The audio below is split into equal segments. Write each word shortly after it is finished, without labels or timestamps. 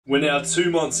We're now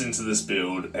 2 months into this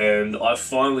build and I've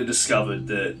finally discovered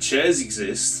that chairs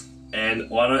exist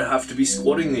and I don't have to be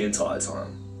squatting the entire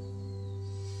time.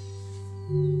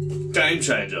 Game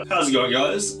changer. How's it going,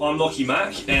 guys? I'm Lockie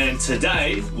Mac and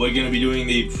today we're going to be doing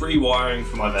the pre-wiring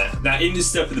for my van. Now in this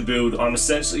step of the build I'm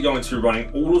essentially going to be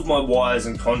running all of my wires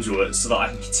and conduits so that I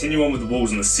can continue on with the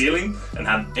walls and the ceiling and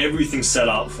have everything set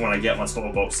up for when I get my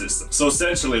 12-volt system. So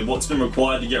essentially what's been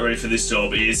required to get ready for this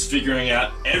job is figuring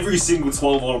out every single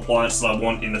 12-volt appliance that I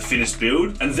want in the finished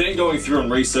build and then going through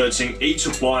and researching each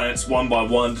appliance one by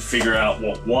one to figure out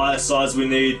what wire size we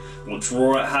need, what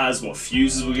drawer it has, what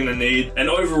fuses we're going to need, and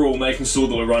overall making sure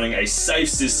that we're running a safe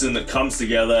system that comes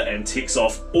together and ticks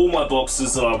off all my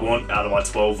boxes that I want out of my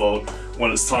 12-volt when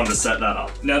it's time to set that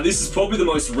up. Now this is probably the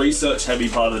most research heavy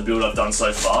part of the build I've done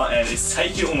so far, and it's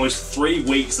taken almost 3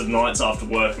 weeks of nights after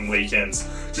work and weekends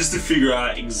just to figure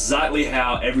out exactly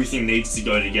how everything needs to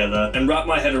go together and wrap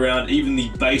my head around even the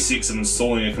basics of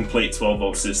installing a complete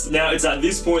 12-volt system. Now it's at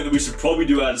this point that we should probably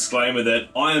do our disclaimer that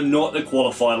I am not a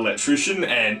qualified electrician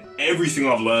and everything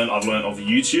I've learned off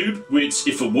YouTube, which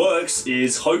if it works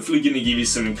is hopefully going to give you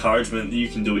some encouragement that you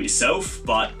can do it yourself,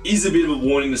 but is a bit of a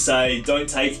warning to say don't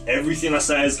take everything I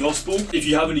say as gospel. If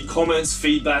you have any comments,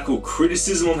 feedback or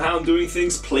criticism on how I'm doing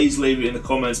things, please leave it in the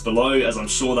comments below, as I'm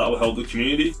sure that will help the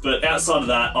community. But outside of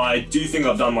that, I do think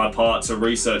I've done my part to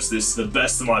research this to the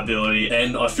best of my ability,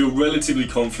 and I feel relatively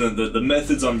confident that the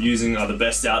methods I'm using are the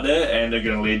best out there and are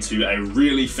going to lead to a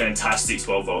really fantastic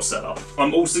 12-volt setup.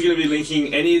 I'm also going to be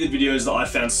linking any of the videos that I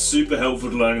found super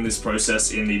helpful to learning this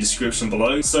process in the description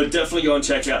below, so definitely go and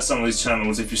check out some of these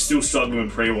channels if you're still struggling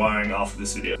with pre-wiring after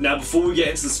this video. Now before we get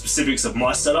into the specifics of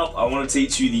my setup, I want to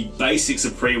teach you the basics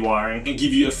of pre-wiring and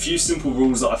give you a few simple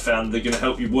rules that I found that are going to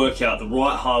help you work out the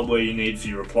right hardware you need for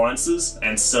your appliances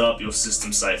and set up your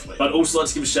system safely. I'd also like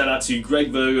to give a shout out to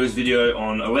Greg Virgo's video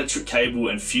on electric cable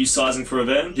and fuse sizing for a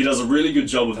van. He does a really good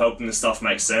job of helping this stuff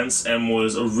make sense and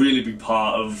was a really big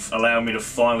part of allowing me to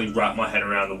finally wrap my head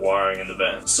around the wiring in the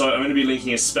van. So I'm going to be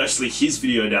linking especially his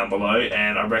video down below,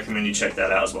 and I recommend you check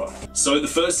that out as well. So the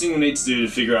first thing we need to do to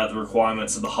figure out the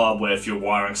requirements of the hardware for your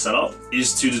wiring setup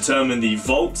is to determine the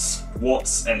volts,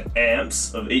 watts and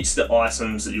amps of each of the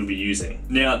items that you'll be using.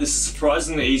 Now this is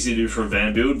surprisingly easy to do for a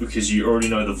van build because you already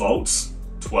know the volts,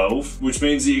 12, which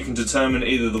means that you can determine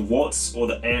either the watts or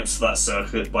the amps for that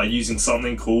circuit by using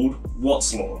something called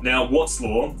Watt's law. Now Watt's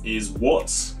law is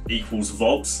watts equals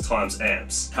volts times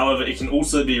amps. However, it can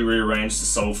also be rearranged to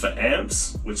solve for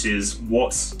amps, which is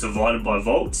watts divided by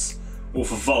volts, or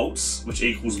for volts, which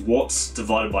equals watts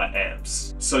divided by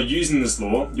amps. So using this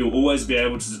law, you'll always be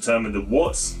able to determine the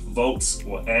watts, volts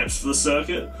or amps for the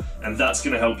circuit, and that's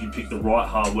going to help you pick the right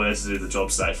hardware to do the job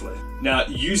safely. Now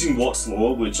using Watt's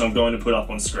law, which I'm going to put up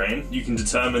on screen, you can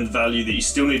determine the value that you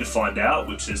still need to find out,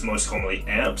 which is most commonly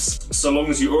amps, so long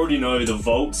as you already know the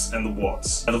volts and the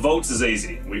watts. Now the volts is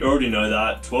easy, we already know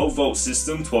that, 12-volt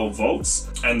system, 12 volts,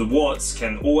 and the watts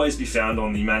can always be found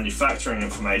on the manufacturing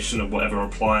information of whatever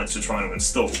appliance you're trying to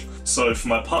install. So for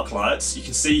my puck lights, you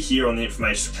can see here on the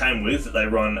information it came with that they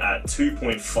run at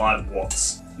 2.5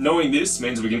 watts. Knowing this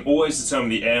means we can always determine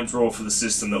the amp draw for the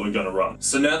system that we're going to run.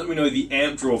 So now that we know the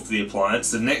amp draw for the appliance,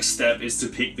 the next step is to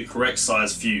pick the correct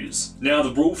size fuse. Now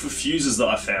the rule for fuses that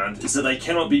I found is that they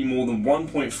cannot be more than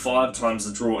 1.5 times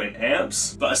the draw in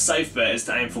amps, but a safe bet is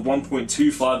to aim for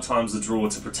 1.25 times the draw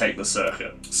to protect the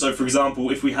circuit. So for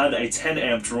example, if we had a 10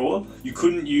 amp draw, you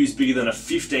couldn't use bigger than a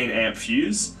 15 amp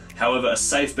fuse. However, a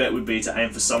safe bet would be to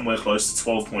aim for somewhere close to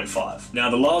 12.5.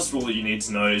 Now the last rule that you need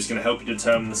to know is going to help you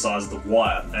determine the size of the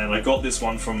wire, and I got this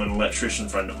one from an electrician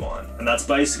friend of mine, and that's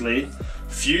basically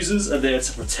fuses are there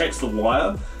to protect the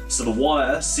wire, so the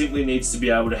wire simply needs to be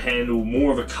able to handle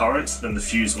more of a current than the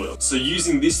fuse will. So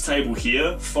using this table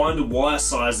here, find a wire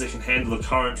size that can handle a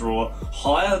current draw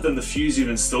higher than the fuse you've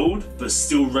installed, but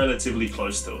still relatively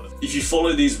close to it. If you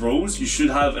follow these rules, you should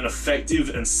have an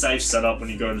effective and safe setup when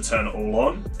you go to turn it all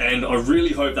on. And I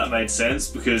really hope that made sense,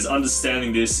 because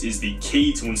understanding this is the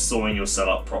key to installing your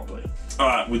setup properly.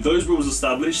 Alright, with those rules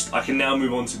established, I can now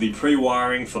move on to the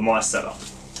pre-wiring for my setup.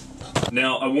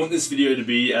 Now, I want this video to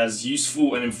be as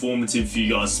useful and informative for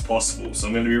you guys as possible, so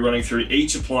I'm going to be running through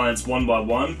each appliance one by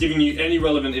one, giving you any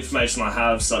relevant information I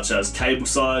have, such as cable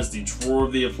size, the drawer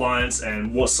of the appliance,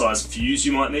 and what size fuse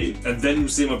you might need, and then you'll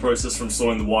see my process for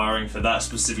installing the wiring for that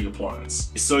specific appliance.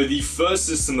 So the first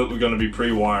system that we're going to be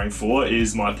pre-wiring for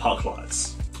is my puck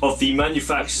lights. Of the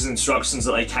manufacturer's instructions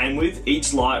that they came with,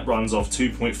 each light runs off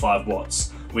 2.5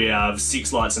 watts. We have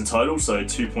 6 lights in total, so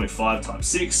 2.5 times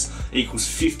 6 equals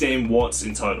 15 watts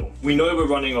in total. We know we're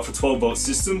running off a 12-volt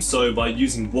system, so by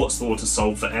using Watt's law to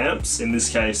solve for amps, in this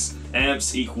case,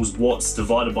 amps equals watts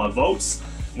divided by volts,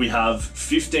 we have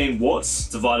 15 watts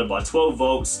divided by 12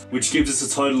 volts, which gives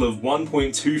us a total of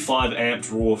 1.25 amp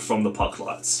draw from the puck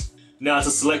lights. Now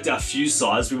to select our fuse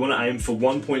size, we want to aim for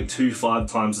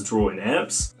 1.25 times the draw in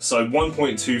amps. So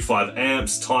 1.25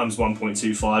 amps times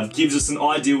 1.25 gives us an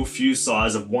ideal fuse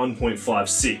size of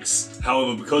 1.56.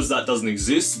 However, because that doesn't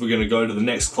exist, we're going to go to the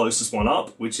next closest one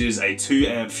up, which is a 2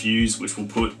 amp fuse, which we'll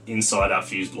put inside our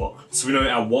fuse block. So we know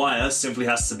our wire simply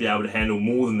has to be able to handle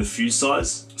more than the fuse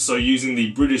size. So using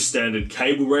the British standard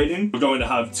cable rating, we're going to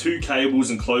have 2 cables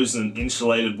enclosed in an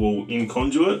insulated wall in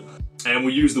conduit. And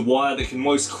we'll use the wire that can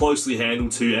most closely handle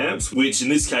 2 amps, which in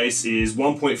this case is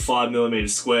 1.5mm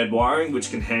squared wiring,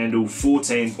 which can handle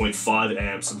 14.5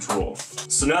 amps of draw.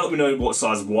 So now that we know what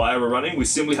size wire we're running, we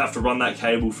simply have to run that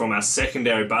cable from our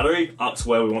secondary battery up to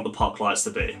where we want the puck lights to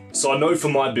be. So I know for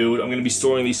my build, I'm going to be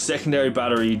storing the secondary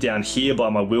battery down here by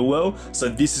my wheel well. So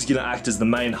this is going to act as the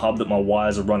main hub that my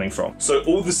wires are running from. So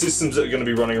all the systems that are going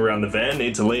to be running around the van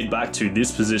need to lead back to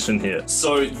this position here.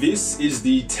 So this is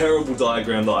the terrible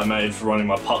diagram that I made for running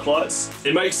my puck lights.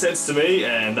 It makes sense to me,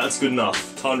 and that's good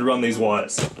enough. Time to run these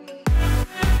wires.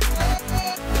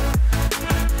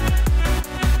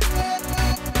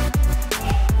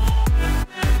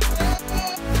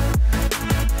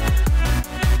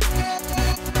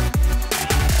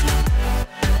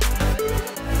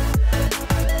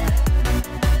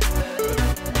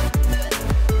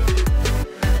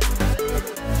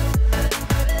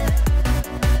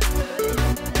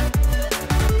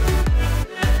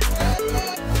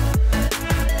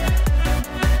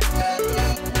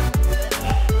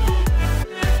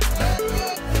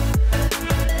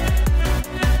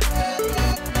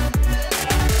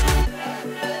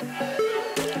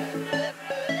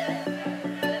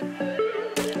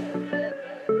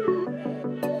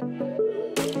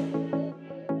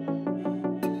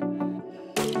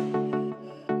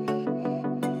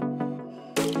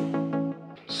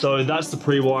 So that's the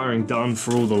pre-wiring done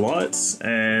for all the lights,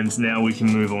 and now we can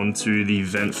move on to the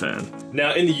vent fan.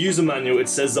 Now in the user manual it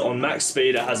says that on max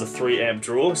speed it has a 3 amp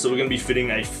draw, so we're going to be fitting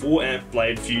a 4 amp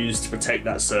blade fuse to protect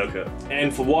that circuit.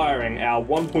 And for wiring, our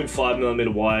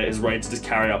 1.5mm wire is rated to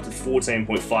carry up to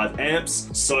 14.5 amps,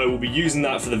 so we'll be using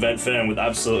that for the vent fan with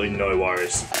absolutely no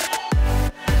worries.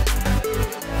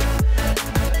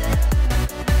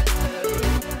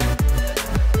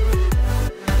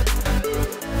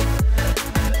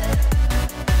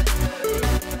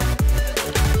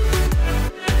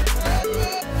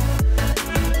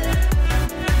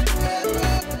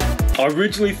 I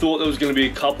originally thought there was going to be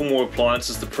a couple more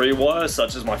appliances to pre-wire,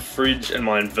 such as my fridge and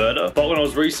my inverter, but when I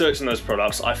was researching those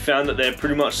products, I found that they're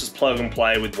pretty much just plug and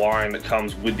play with wiring that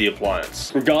comes with the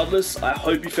appliance. Regardless, I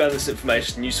hope you found this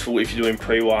information useful if you're doing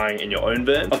pre-wiring in your own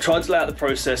van. I've tried to lay out the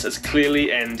process as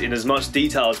clearly and in as much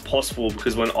detail as possible,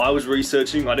 because when I was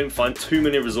researching, I didn't find too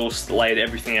many resources that laid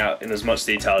everything out in as much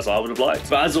detail as I would have liked.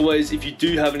 But as always, if you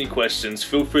do have any questions,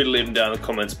 feel free to leave them down in the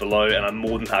comments below, and I'm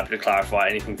more than happy to clarify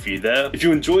anything for you there. If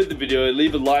you enjoyed the video,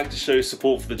 leave a like to show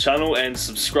support for the channel, and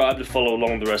subscribe to follow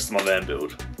along the rest of my van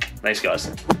build. Thanks guys.